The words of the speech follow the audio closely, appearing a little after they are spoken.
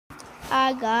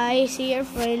Guys, here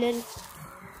friend.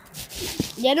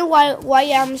 You know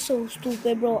why I'm so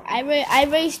stupid, bro? I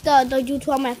raised the YouTube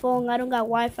on my phone. I don't got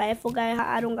Wi-Fi. I forgot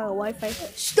I don't got Wi-Fi.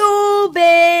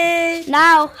 Stupid.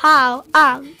 Now how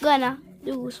I'm gonna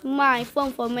use my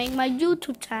phone for make my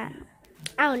YouTube channel?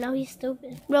 I don't know. He's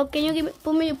stupid. Bro, can you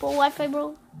put me your Wi-Fi,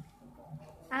 bro?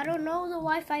 I don't know the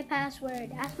Wi-Fi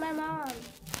password. Ask my mom.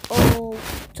 Oh,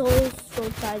 so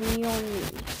tiny on me.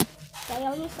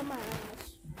 Sayang sa my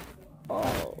ass.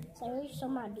 Oh, Sayang sa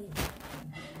my dude.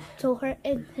 so her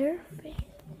in her face.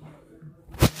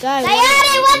 Guys,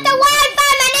 Sayari, want the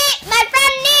Wi-Fi? My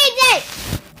friend needs it.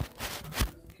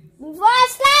 Before I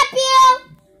slap you.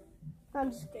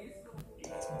 I'm just kidding.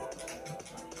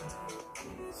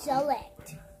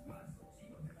 Select.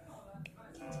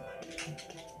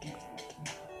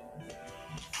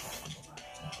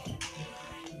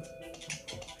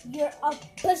 You're a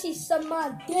pussy, suck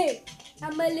my dick.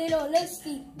 I'm a little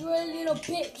lusty. You're a little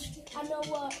bitch. I know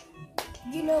what.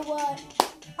 You know what?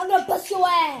 I'm gonna bust your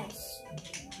ass.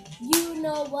 You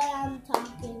know what I'm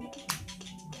talking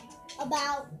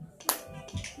about.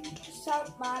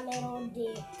 Suck my little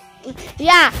dick.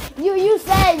 yeah, you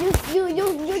said you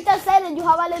just said that you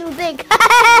have a little dick.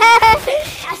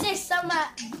 I said suck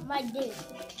my dick.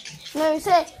 No, you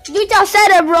just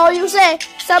said it, bro. You said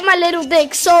suck my little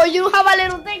dick, so you have a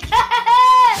little dick.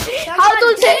 How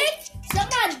to say? Suck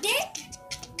my dick?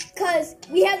 Cause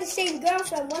we have the same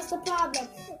girlfriend. What's the problem?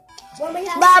 When we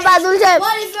have one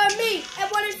is for me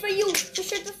and one is for you. So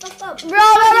shut the fuck up.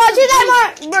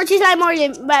 Bro,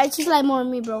 she's like more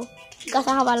me, bro. Because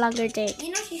I have a longer dick. You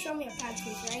know she showed me a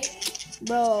practice, right?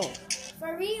 Bro.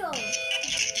 For real.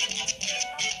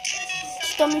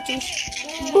 Stomach is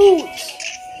boots.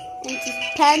 And his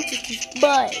pants is his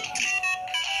butt.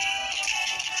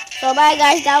 So bye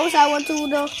guys, that was I want to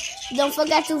do. Don't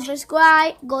forget to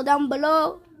subscribe. Go down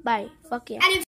below. Bye. Fuck yeah.